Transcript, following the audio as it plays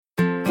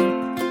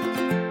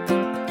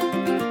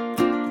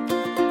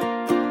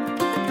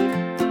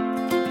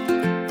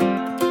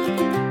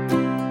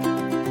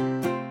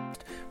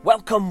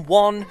Welcome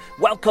one,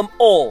 welcome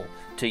all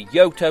to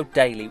Yoto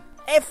Daily.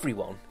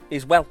 Everyone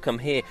is welcome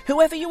here,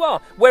 whoever you are,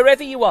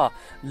 wherever you are.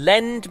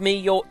 Lend me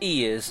your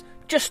ears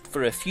just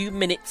for a few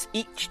minutes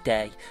each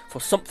day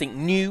for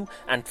something new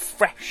and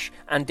fresh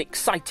and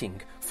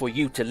exciting for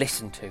you to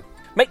listen to.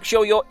 Make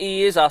sure your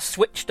ears are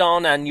switched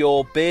on and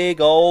your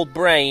big old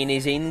brain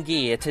is in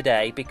gear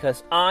today,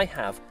 because I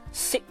have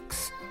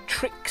 6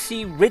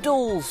 tricksy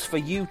riddles for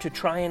you to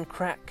try and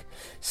crack.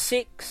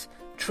 6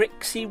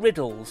 tricksy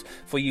riddles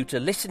for you to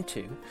listen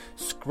to,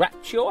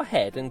 scratch your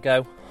head and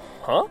go,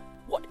 huh?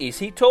 What is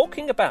he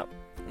talking about?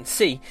 And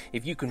see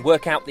if you can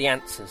work out the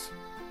answers.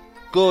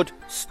 Good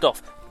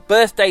stuff.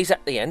 Birthdays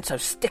at the end, so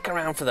stick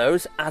around for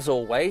those, as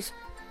always.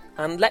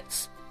 And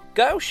let's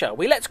go, shall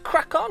we? Let's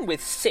crack on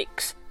with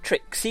 6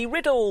 tricksy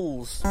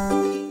riddles.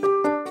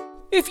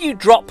 If you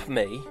drop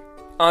me,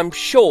 I'm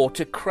sure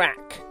to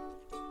crack.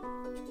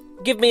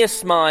 Give me a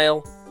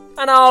smile,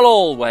 and I'll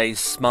always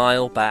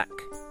smile back.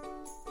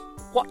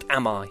 What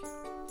am I?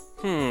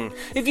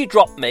 If you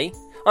drop me,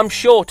 I'm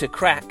sure to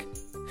crack.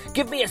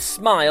 Give me a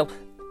smile,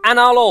 and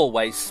I'll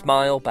always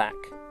smile back.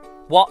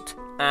 What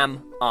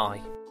am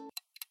I?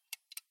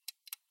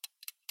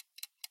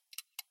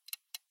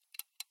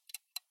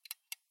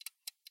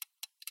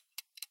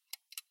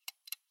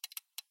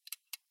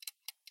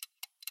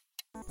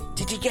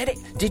 Did you get it?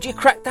 Did you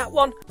crack that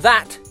one?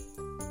 That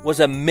was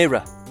a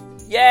mirror.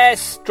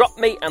 Yes, drop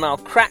me and I'll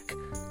crack.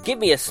 Give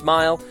me a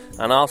smile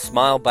and I'll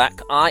smile back.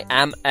 I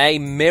am a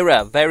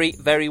mirror. Very,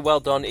 very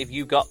well done if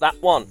you got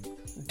that one.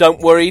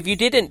 Don't worry if you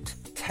didn't.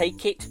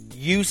 Take it,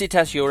 use it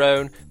as your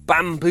own,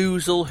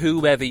 bamboozle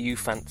whoever you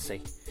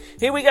fancy.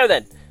 Here we go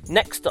then.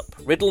 Next up,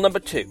 riddle number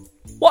 2.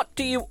 What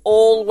do you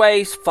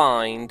always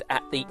find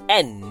at the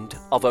end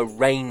of a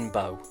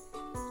rainbow?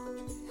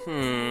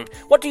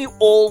 What do you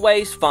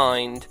always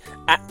find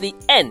at the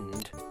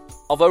end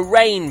of a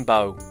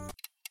rainbow?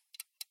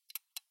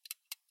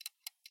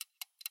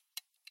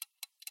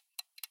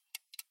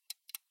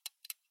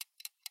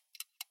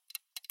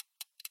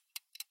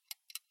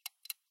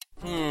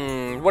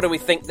 What do we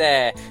think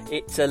there?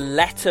 It's a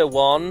letter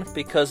one,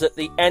 because at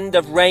the end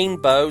of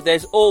rainbow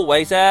there's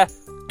always a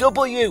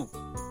W.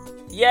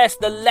 Yes,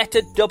 the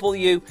letter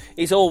W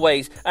is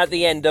always at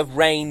the end of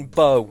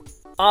rainbow.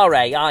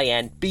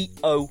 R-A-I-N-B-O-W.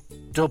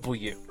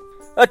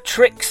 A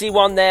tricksy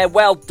one there.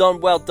 Well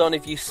done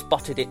if you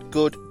spotted it.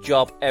 Good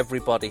job,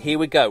 everybody. Here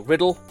we go.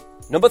 Riddle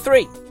number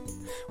 3.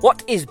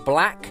 What is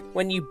black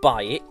when you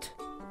buy it,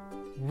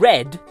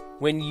 red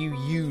when you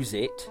use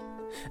it,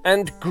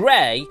 and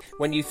grey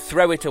when you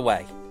throw it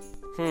away?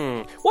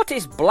 What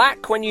is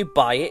black when you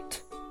buy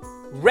it,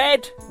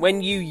 red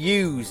when you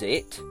use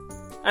it,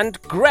 and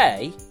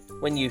grey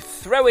when you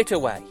throw it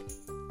away?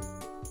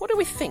 What do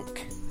we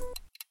think?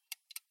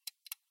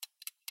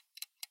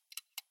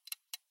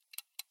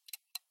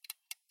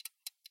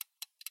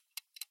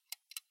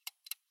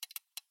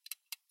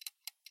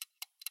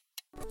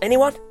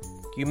 Anyone?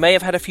 You may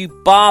have had a few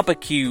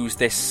barbecues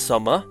this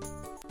summer.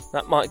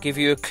 That might give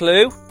you a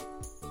clue.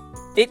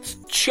 It's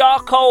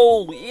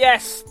charcoal.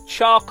 Yes,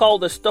 charcoal,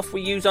 the stuff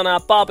we use on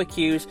our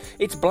barbecues.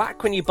 It's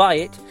black when you buy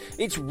it.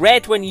 It's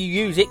red when you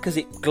use it because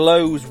it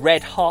glows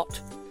red hot.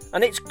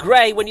 And it's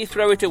grey when you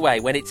throw it away,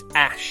 when it's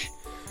ash.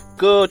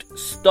 Good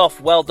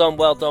stuff. Well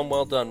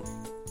done.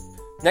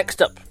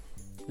 Next up,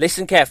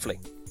 listen carefully.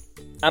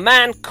 A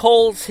man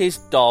calls his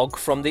dog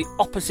from the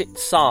opposite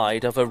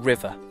side of a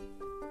river.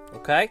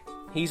 Okay?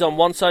 He's on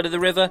one side of the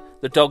river,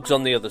 the dog's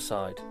on the other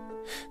side.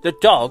 The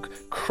dog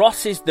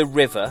crosses the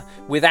river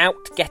without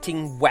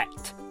getting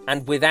wet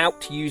and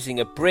without using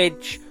a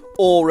bridge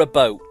or a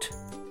boat.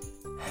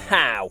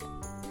 How?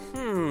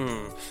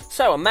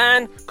 So a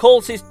man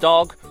calls his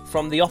dog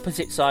from the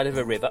opposite side of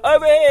a river.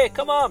 Over here,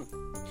 come on!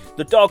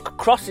 The dog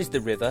crosses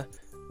the river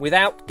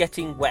without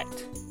getting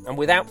wet and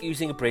without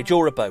using a bridge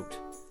or a boat.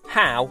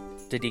 How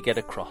did he get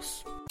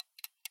across?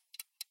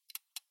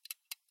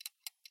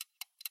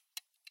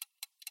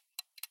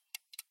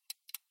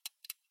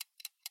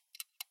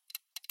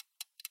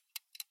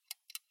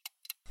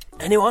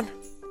 Anyone?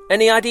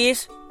 Any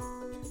ideas?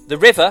 The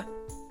river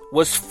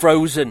was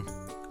frozen.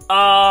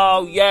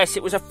 Oh, yes,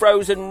 it was a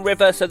frozen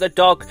river, so the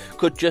dog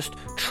could just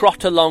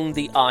trot along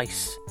the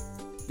ice.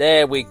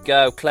 There we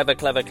go. Clever.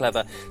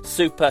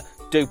 Super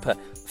duper.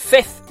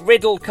 5th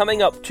riddle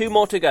coming up. 2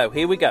 more to go.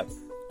 Here we go.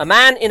 A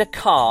man in a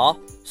car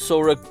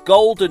saw a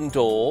golden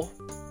door,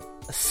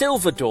 a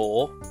silver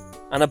door,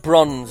 and a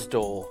bronze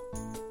door.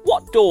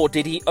 What door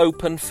did he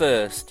open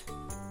first?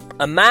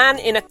 A man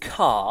in a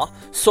car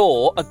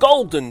saw a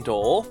golden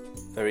door,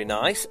 very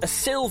nice, a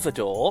silver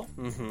door,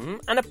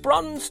 and a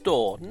bronze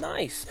door,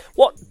 nice.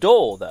 What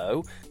door,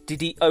 though,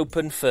 did he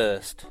open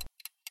first?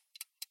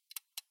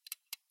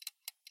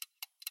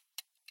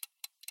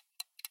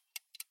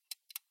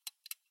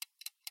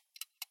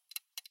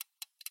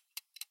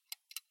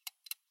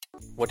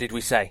 What did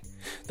we say?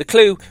 The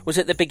clue was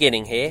at the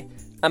beginning here.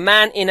 A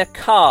man in a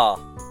car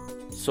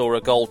saw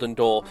a golden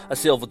door, a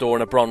silver door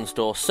and a bronze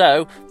door.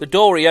 So, the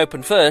door he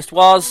opened first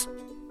was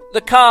the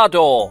car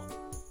door.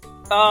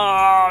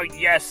 Oh,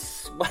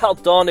 yes. Well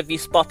done if you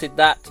spotted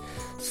that.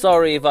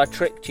 Sorry if I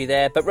tricked you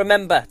there, but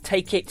remember,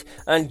 take it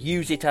and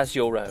use it as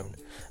your own.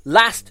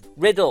 Last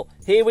riddle,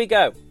 here we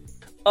go.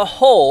 A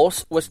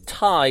horse was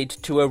tied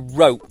to a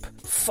rope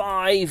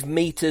 5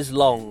 metres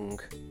long,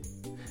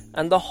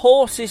 and the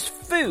horse's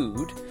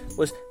food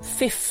was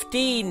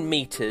 15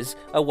 metres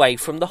away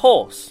from the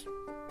horse.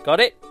 Got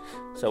it?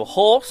 So a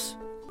horse,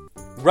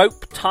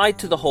 rope tied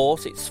to the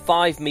horse, it's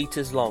 5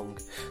 metres long.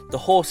 The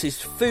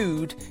horse's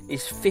food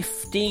is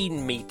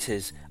 15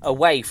 metres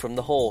away from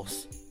the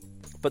horse.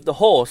 But the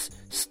horse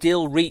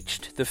still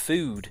reached the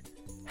food.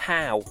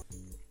 How?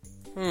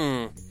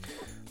 A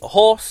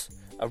horse,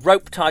 a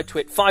rope tied to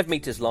it 5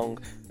 metres long,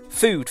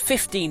 food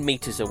 15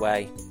 metres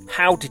away.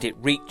 How did it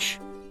reach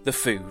the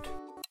food?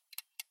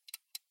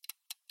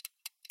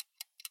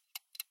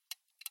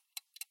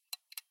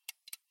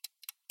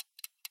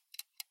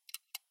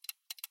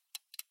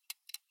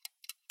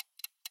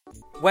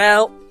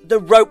 Well, the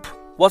rope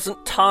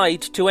wasn't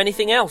tied to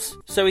anything else,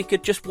 so he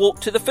could just walk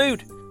to the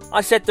food. I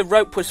said the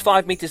rope was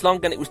 5 metres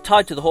long and it was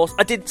tied to the horse.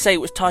 I didn't say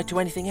it was tied to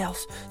anything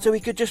else, so he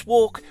could just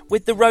walk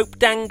with the rope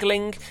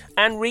dangling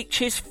and reach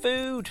his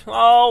food.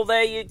 Oh,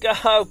 there you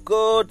go.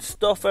 Good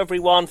stuff,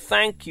 everyone.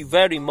 Thank you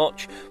very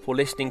much for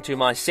listening to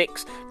my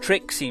 6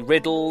 tricksy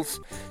riddles.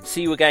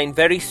 See you again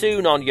very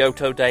soon on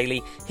Yoto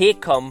Daily. Here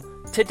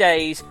come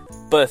today's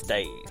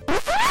birthdays.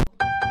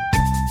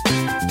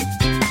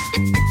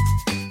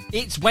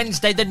 It's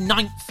Wednesday the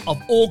 9th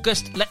of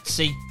August. Let's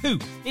see who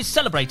is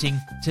celebrating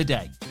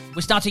today.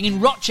 We're starting in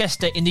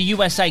Rochester in the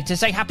USA to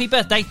say happy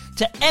birthday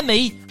to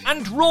Emmy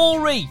and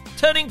Rory,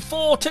 turning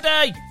 4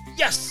 today.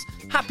 Yes,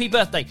 happy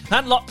birthday.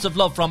 And lots of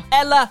love from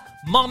Ella,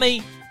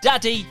 Mommy,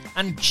 Daddy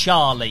and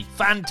Charlie.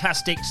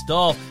 Fantastic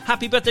stuff.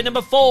 Happy birthday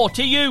number 4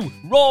 to you,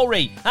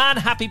 Rory. And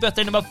happy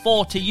birthday number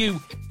 4 to you,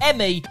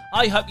 Emmy.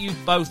 I hope you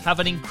both have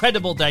an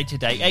incredible day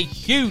today. A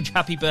huge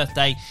happy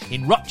birthday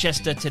in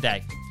Rochester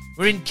today.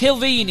 We're in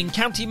Kilveen in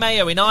County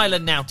Mayo in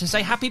Ireland now to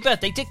say happy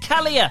birthday to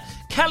Callia.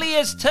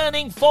 Callia's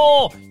turning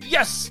 4.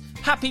 Yes,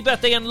 happy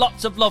birthday and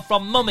lots of love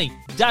from Mummy,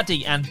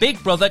 Daddy and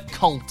big brother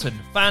Colton.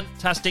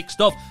 Fantastic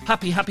stuff.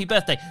 Happy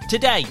birthday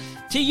today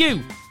to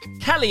you,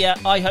 Callia.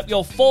 I hope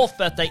your 4th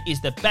birthday is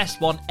the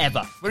best one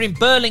ever. We're in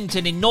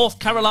Burlington in North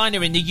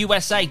Carolina in the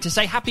USA to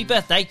say happy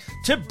birthday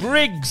to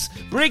Briggs.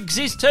 Briggs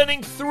is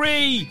turning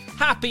 3.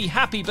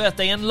 Happy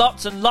birthday and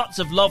lots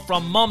of love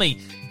from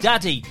Mommy,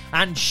 Daddy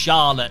and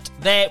Charlotte.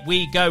 There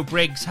we go,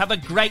 Briggs. Have a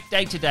great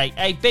day today.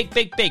 A big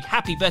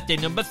happy birthday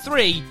number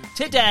 3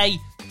 today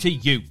to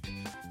you.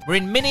 We're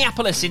in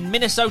Minneapolis in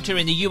Minnesota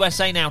in the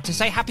USA now to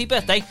say happy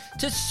birthday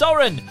to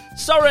Soren.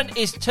 Soren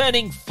is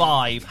turning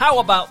 5. How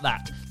about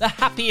that? The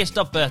happiest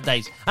of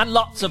birthdays and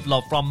lots of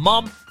love from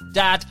Mom,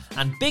 Dad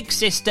and big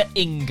sister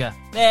Inga.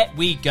 There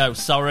we go,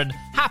 Soren.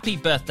 Happy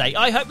birthday.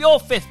 I hope your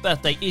 5th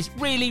birthday is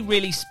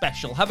really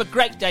special. Have a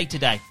great day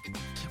today.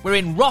 We're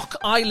in Rock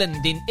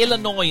Island in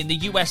Illinois in the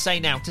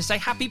USA now to say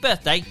happy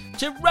birthday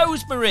to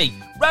Rosemary.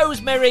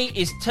 Rosemary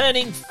is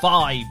turning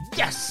 5.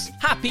 Yes,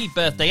 happy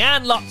birthday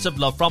and lots of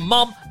love from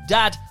Mom,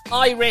 Dad,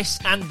 Iris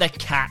and the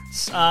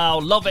cats. Oh,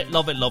 love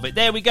it.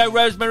 There we go,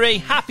 Rosemary.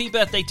 Happy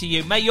birthday to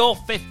you. May your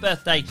 5th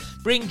birthday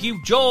bring you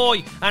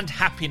joy and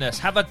happiness.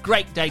 Have a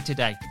great day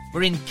today.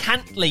 We're in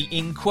Cantley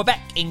in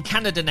Quebec in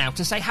Canada now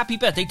to say happy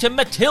birthday to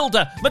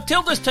Matilda.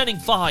 Matilda's turning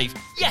 5.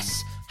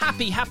 Yes,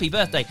 happy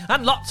birthday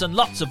and lots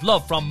of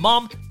love from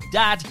Mom,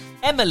 Dad,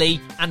 Emily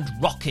and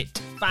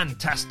Rocket.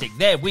 Fantastic.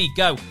 There we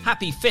go.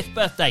 Happy 5th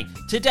birthday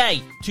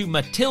today to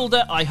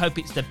Matilda. I hope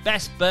it's the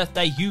best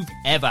birthday you've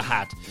ever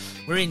had.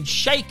 We're in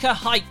Shaker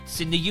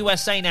Heights in the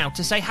USA now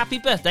to say happy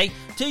birthday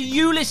to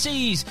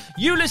Ulysses.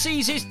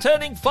 Ulysses is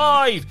turning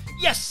 5.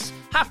 Yes,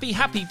 happy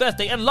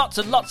birthday and lots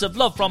of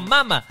love from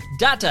Mama,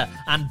 Dada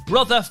and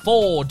Brother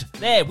Ford.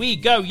 There we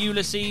go,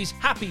 Ulysses.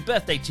 Happy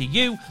birthday to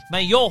you.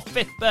 May your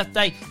 5th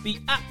birthday be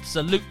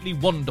absolutely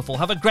wonderful.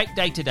 Have a great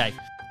day today.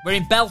 We're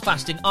in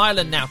Belfast in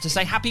Ireland now to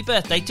say happy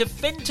birthday to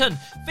Finton.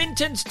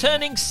 Finton's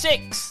turning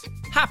 6.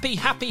 Happy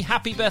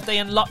birthday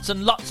and lots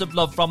of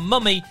love from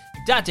Mummy,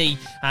 Daddy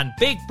and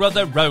big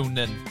brother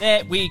Ronan.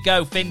 There we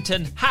go,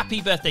 Finton.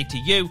 Happy birthday to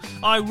you.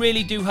 I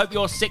really do hope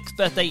your 6th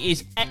birthday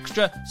is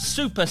extra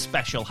super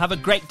special. Have a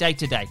great day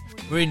today.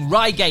 We're in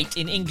Reigate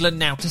in England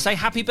now to say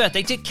happy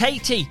birthday to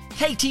Katie.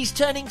 Katie's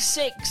turning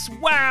 6.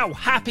 Wow,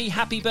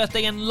 happy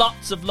birthday and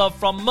lots of love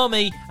from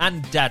Mummy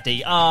and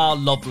Daddy. Ah,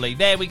 lovely.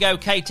 There we go,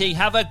 Katie.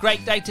 Have a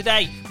great day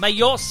today. May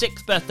your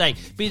 6th birthday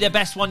be the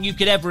best one you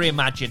could ever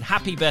imagine.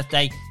 Happy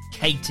birthday,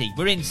 Katie.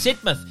 We're in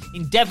Sidmouth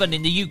in Devon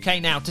in the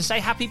UK now to say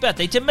happy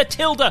birthday to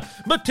Matilda.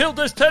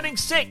 Matilda's turning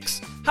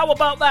 6. How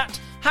about that?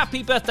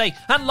 Happy birthday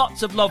and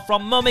lots of love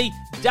from Mummy,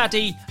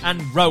 Daddy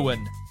and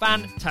Rowan.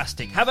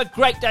 Fantastic. Have a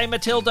great day,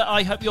 Matilda.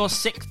 I hope your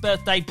 6th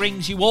birthday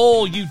brings you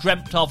all you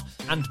dreamt of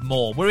and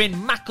more. We're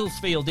in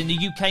Macclesfield in the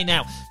UK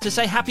now to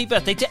say happy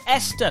birthday to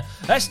Esther.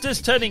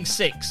 Esther's turning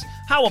 6.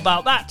 How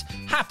about that?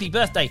 Happy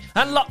birthday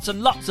and lots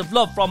of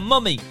love from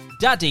Mummy,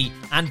 Daddy,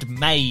 and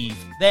Maeve.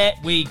 There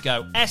we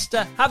go.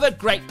 Esther, have a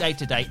great day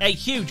today. A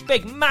huge,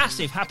 big,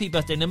 massive happy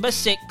birthday number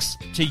 6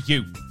 to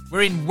you.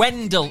 We're in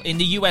Wendell in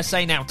the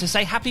USA now to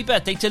say happy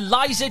birthday to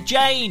Liza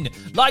Jane.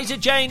 Liza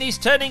Jane is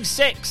turning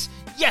 6.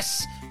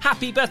 Yes,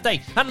 happy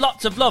birthday and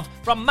lots of love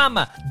from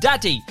Mama,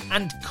 Daddy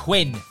and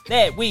Quinn.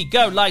 There we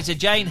go, Liza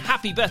Jane.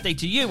 Happy birthday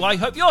to you. I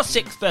hope your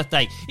 6th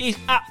birthday is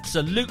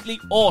absolutely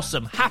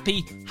awesome.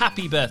 Happy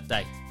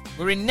birthday.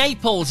 We're in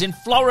Naples in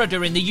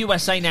Florida in the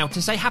USA now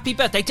to say happy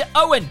birthday to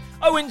Owen.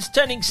 Owen's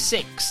turning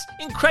 6.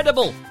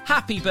 Incredible.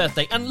 Happy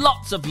birthday and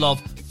lots of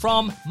love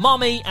from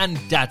Mommy and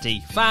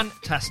Daddy.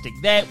 Fantastic.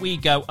 There we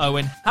go,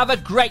 Owen. Have a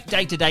great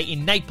day today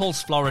in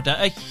Naples, Florida.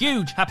 A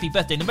huge happy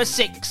birthday number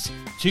 6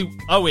 to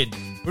Owen.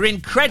 We're in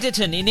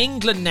Crediton in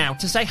England now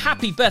to say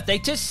happy birthday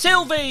to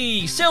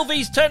Sylvie.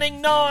 Sylvie's turning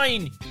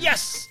 9.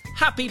 Yes,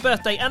 happy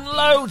birthday and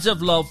loads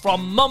of love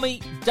from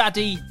Mummy,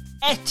 Daddy,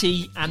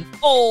 Etty and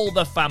all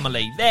the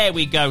family. There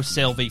we go,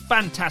 Sylvie.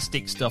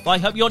 Fantastic stuff. I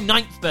hope your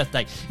 9th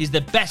birthday is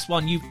the best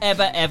one you've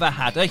ever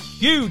had. A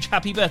huge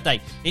happy birthday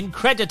in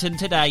Crediton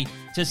today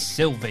to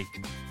Sylvie.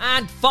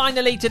 And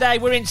finally today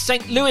we're in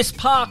St. Louis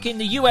Park in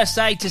the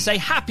USA to say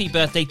happy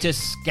birthday to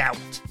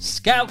Scout.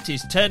 Scout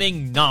is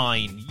turning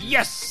 9.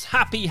 Yes,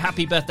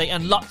 happy birthday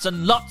and lots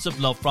of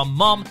love from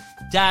Mom,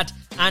 Dad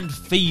and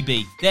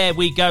Phoebe. There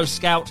we go,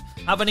 Scout.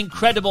 Have an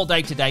incredible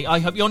day today. I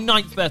hope your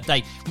 9th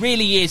birthday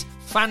really is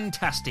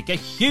fantastic. A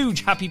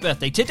huge happy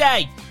birthday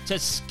today to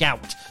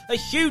Scout. A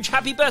huge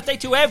happy birthday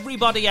to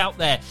everybody out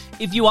there.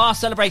 If you are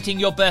celebrating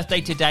your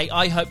birthday today,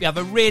 I hope you have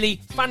a really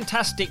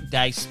fantastic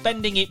day,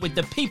 spending it with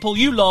the people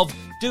you love,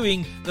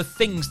 doing the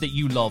things that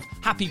you love.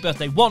 Happy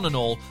birthday one and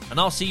all, and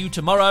I'll see you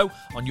tomorrow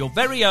on your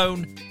very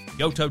own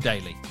Yoto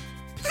Daily.